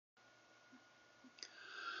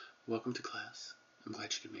Welcome to class. I'm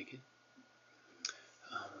glad you could make it.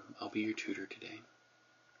 I'll be your tutor today,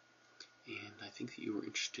 and I think that you were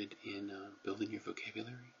interested in building your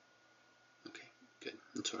vocabulary. Okay, good.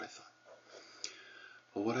 That's what I thought.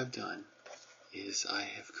 Well, what I've done is I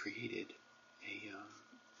have created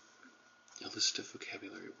a list of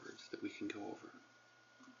vocabulary words that we can go over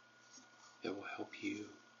that will help you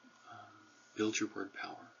build your word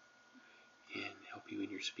power and help you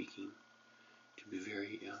in your speaking to be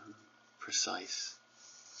very precise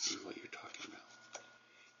in what you're talking about.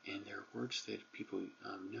 And there are words that people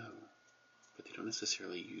know, but they don't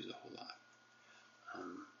necessarily use a whole lot,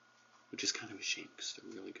 which is kind of a shame because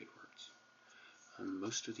they're really good words.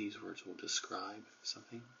 Most of these words will describe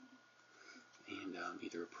something, and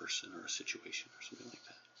either a person or a situation or something like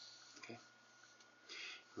that. Okay.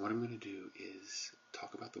 And what I'm going to do is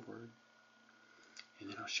talk about the word, and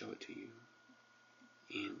then I'll show it to you,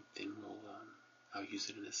 and then I'll use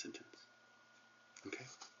it in a sentence. Okay.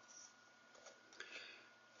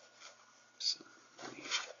 So let me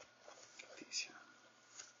get these here.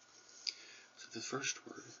 So the first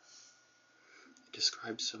word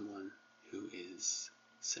describes someone who is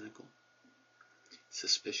cynical,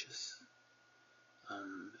 suspicious,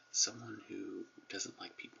 someone who doesn't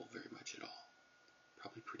like people very much at all,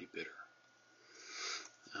 probably pretty bitter,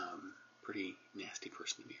 pretty nasty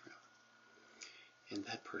person to be around. And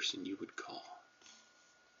that person you would call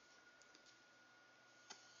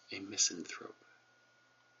a misanthrope.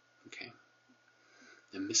 Okay?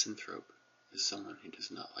 A misanthrope is someone who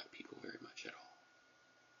does not like people very much at all.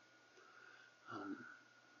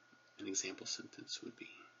 An example sentence would be,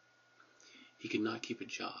 he could not keep a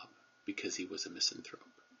job because he was a misanthrope.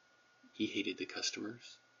 He hated the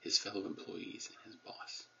customers, his fellow employees, and his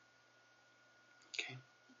boss. Okay?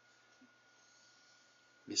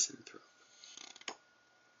 Misanthrope.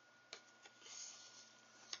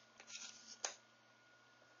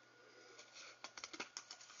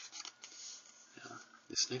 Now,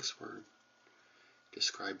 this next word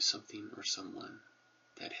describes something or someone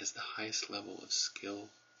that has the highest level of skill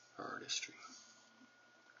or artistry.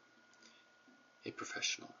 A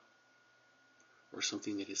professional, or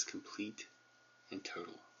something that is complete and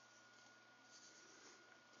total.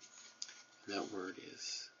 And that word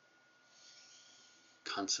is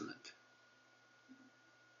consummate.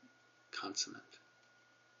 Consummate.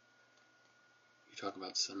 You talk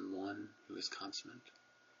about someone who is consummate.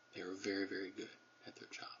 They are very, very good at their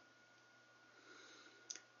job.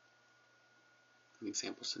 An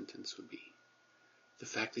example sentence would be, the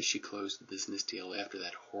fact that she closed the business deal after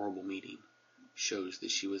that horrible meeting shows that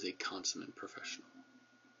she was a consummate professional.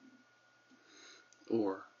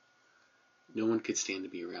 Or, no one could stand to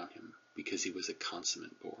be around him because he was a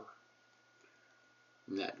consummate bore.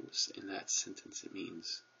 And in that sentence it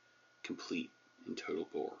means complete and total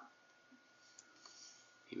bore.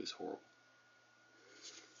 He was horrible.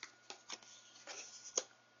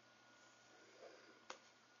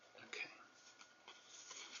 Okay.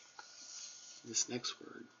 This next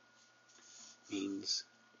word means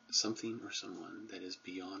something or someone that is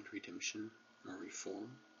beyond redemption or reform,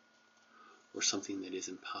 or something that is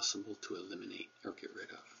impossible to eliminate or get rid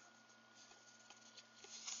of.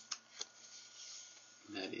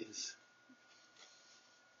 And that is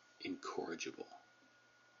incorrigible.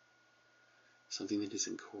 Something that is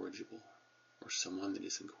incorrigible, or someone that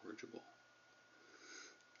is incorrigible,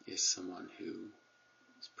 is someone who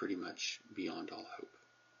is pretty much beyond all hope.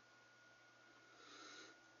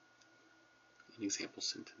 An example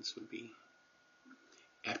sentence would be,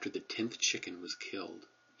 after the 10th chicken was killed,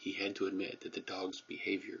 he had to admit that the dog's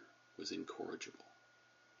behavior was incorrigible.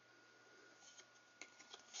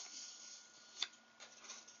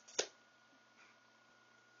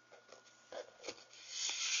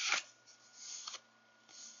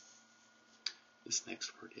 This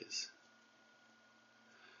next word is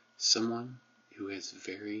someone who has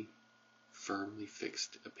very firmly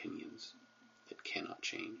fixed opinions that cannot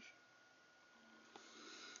change.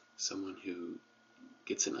 Someone who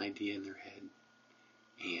gets an idea in their head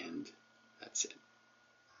and that's it.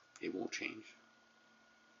 It won't change.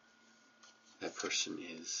 That person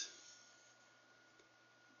is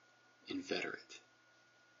inveterate.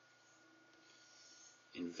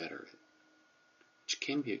 Inveterate. Which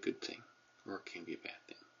can be a good thing, or it can be a bad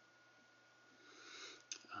thing.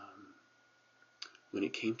 When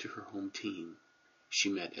it came to her home team, she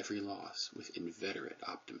met every loss with inveterate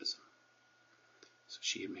optimism. So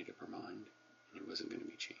she had made up her mind, and it wasn't going to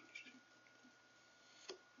be changed.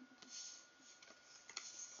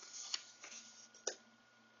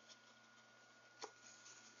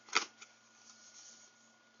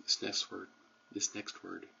 This next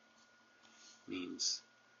word means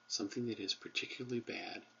something that is particularly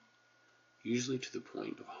bad, usually to the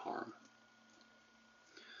point of harm.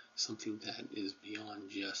 Something that is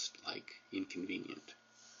beyond just like inconvenient,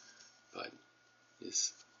 but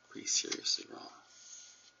is pretty seriously wrong.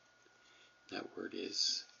 That word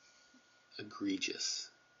is egregious.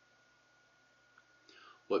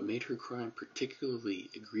 What made her crime particularly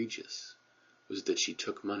egregious was that she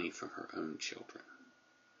took money from her own children.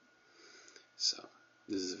 So,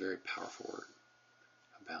 this is a very powerful word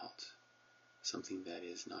about something that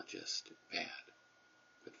is not just bad,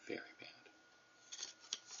 but very bad.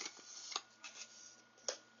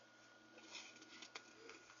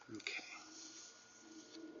 Okay.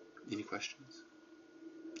 Any questions?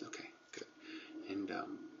 Okay, good. And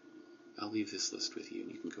I'll leave this list with you,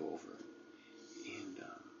 and you can go over and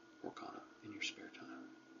work on it in your spare time.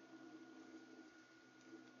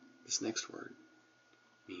 This next word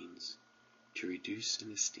means to reduce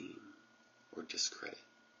in esteem or discredit,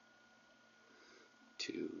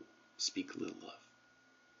 to speak little of.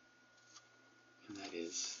 And that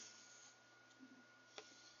is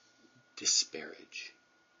disparage.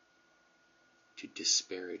 To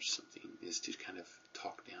disparage something is to kind of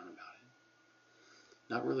talk down about it.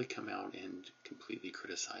 Not really come out and completely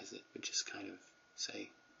criticize it, but just kind of say,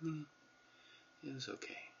 it was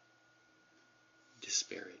okay.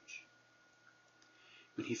 Disparage.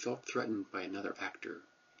 When he felt threatened by another actor,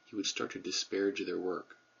 he would start to disparage their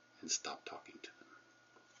work and stop talking to them.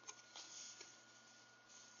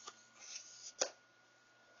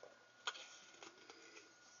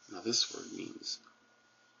 Now this word means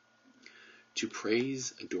to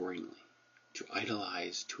praise adoringly, to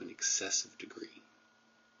idolize to an excessive degree.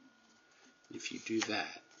 And if you do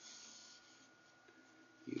that,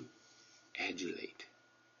 you adulate.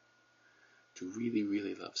 To really,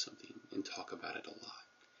 really love something and talk about it a lot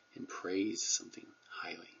and praise something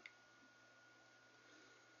highly.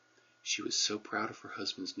 She was so proud of her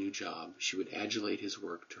husband's new job, she would adulate his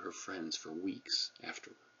work to her friends for weeks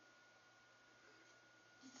afterward.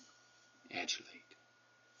 Adulate.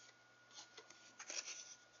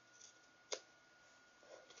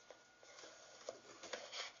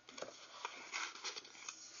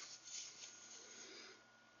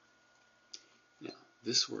 Now,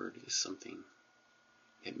 this word is something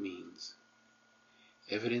that means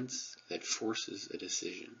evidence that forces a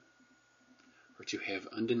decision, or to have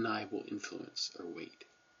undeniable influence or weight.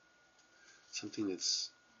 Something that's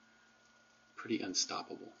pretty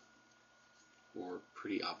unstoppable or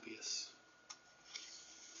pretty obvious.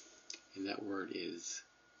 And that word is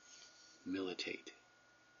militate.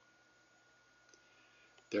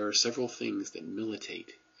 There are several things that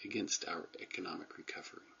militate against our economic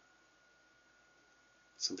recovery.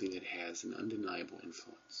 Something that has an undeniable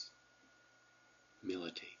influence.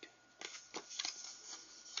 Militate.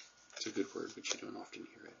 It's a good word, but you don't often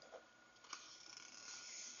hear it.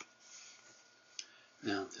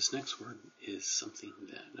 Now, this next word is something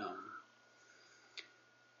that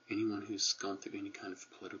anyone who's gone through any kind of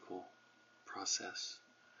political process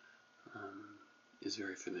is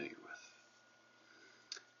very familiar with.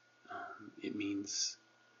 It means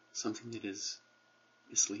something that is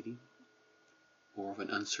misleading, or of an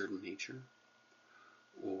uncertain nature,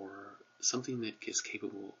 or something that is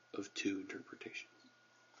capable of two interpretations.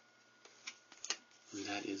 And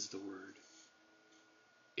that is the word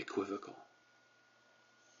equivocal.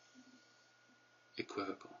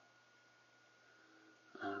 Equivocal.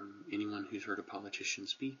 Anyone who's heard a politician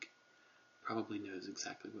speak probably knows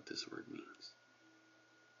exactly what this word means.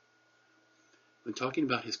 When talking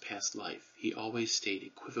about his past life, he always stayed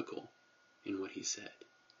equivocal in what he said,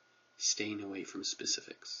 staying away from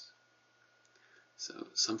specifics. So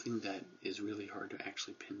something that is really hard to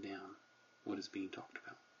actually pin down what is being talked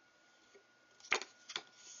about.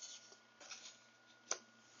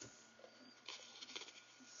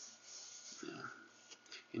 Yeah.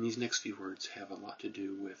 And these next few words have a lot to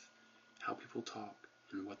do with how people talk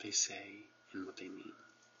and what they say and what they mean,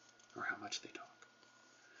 or how much they talk.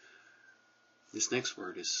 This next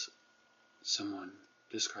word is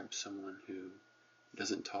describes someone who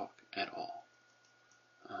doesn't talk at all.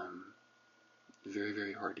 Very,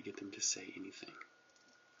 very hard to get them to say anything.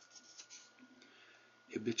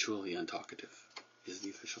 Habitually untalkative is the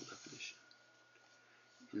official definition.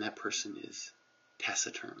 And that person is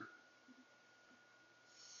taciturn.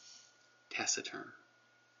 Taciturn.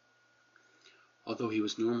 Although he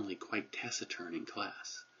was normally quite taciturn in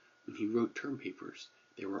class, when he wrote term papers,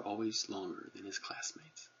 they were always longer than his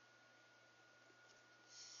classmates.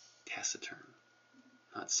 Taciturn.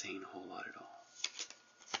 Not saying a whole lot at all.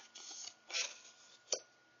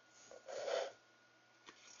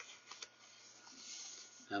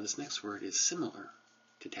 Now this next word is similar,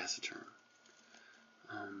 to taciturn.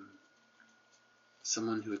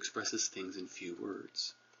 Someone who expresses things in few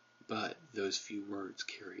words, but those few words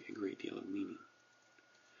carry a great deal of meaning.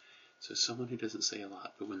 So someone who doesn't say a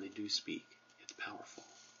lot, but when they do speak, it's powerful.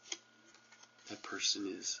 That person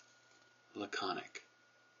is laconic.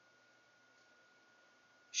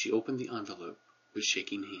 She opened the envelope with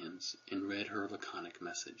shaking hands and read her laconic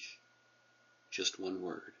message. Just one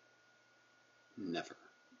word. Never.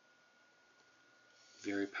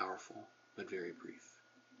 Very powerful, but very brief.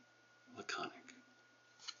 Laconic.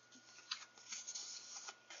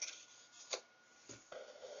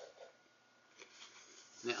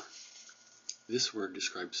 Now, this word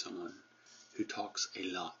describes someone who talks a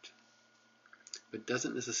lot, but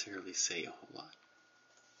doesn't necessarily say a whole lot.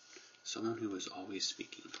 Someone who is always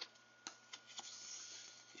speaking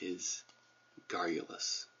is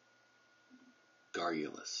garrulous.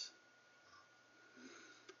 Garrulous.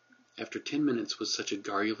 After 10 minutes with such a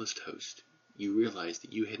garrulous host, you realize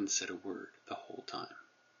that you hadn't said a word the whole time.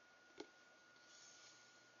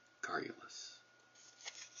 Garrulous.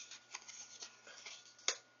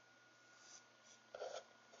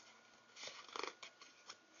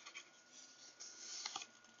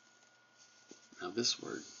 Now this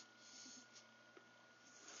word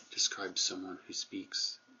describes someone who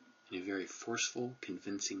speaks in a very forceful,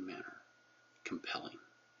 convincing manner, compelling.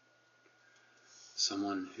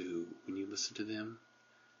 Someone who, when you listen to them,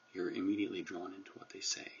 you're immediately drawn into what they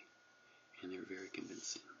say, and they're very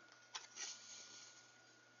convincing.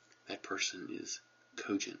 That person is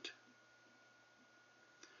cogent.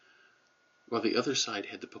 While the other side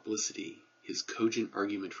had the publicity, his cogent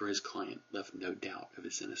argument for his client left no doubt of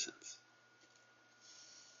his innocence.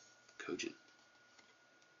 Cogent.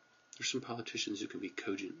 There's some politicians who can be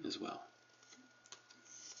cogent as well,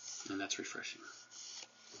 and that's refreshing.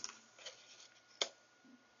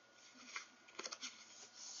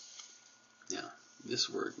 Now, this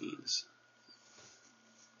word means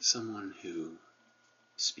someone who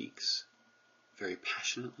speaks very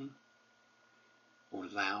passionately, or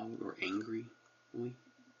loud or angrily,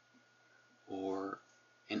 or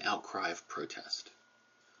an outcry of protest.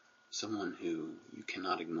 Someone who you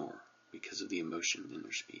cannot ignore because of the emotion in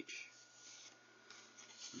their speech.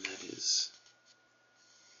 And that is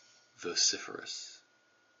vociferous.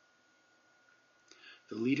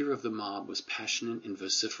 The leader of the mob was passionate and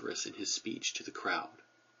vociferous in his speech to the crowd.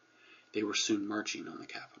 They were soon marching on the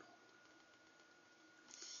Capitol.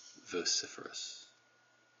 Vociferous.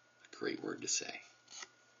 A great word to say.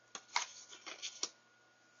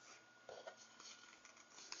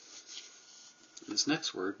 This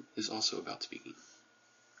next word is also about speaking.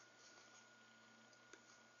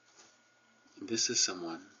 This is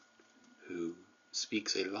someone who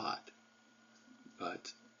speaks a lot,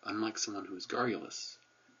 but unlike someone who is garrulous,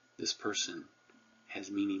 this person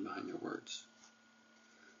has meaning behind their words,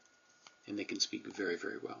 and they can speak very,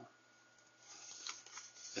 very well.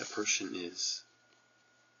 That person is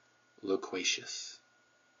loquacious.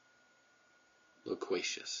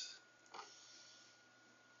 Loquacious.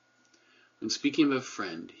 When speaking of a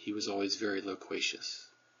friend, he was always very loquacious,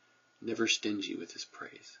 never stingy with his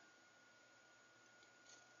praise.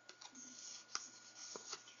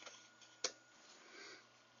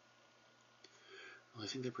 Well, I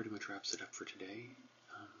think that pretty much wraps it up for today.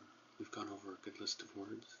 We've gone over a good list of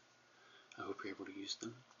words. I hope you're able to use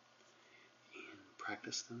them and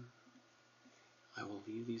practice them. I will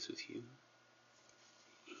leave these with you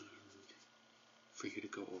and for you to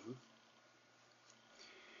go over.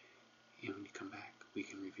 And when you come back, we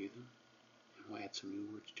can review them and we'll add some new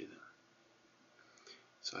words to them.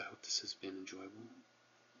 So I hope this has been enjoyable,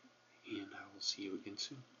 and I will see you again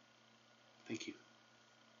soon. Thank you.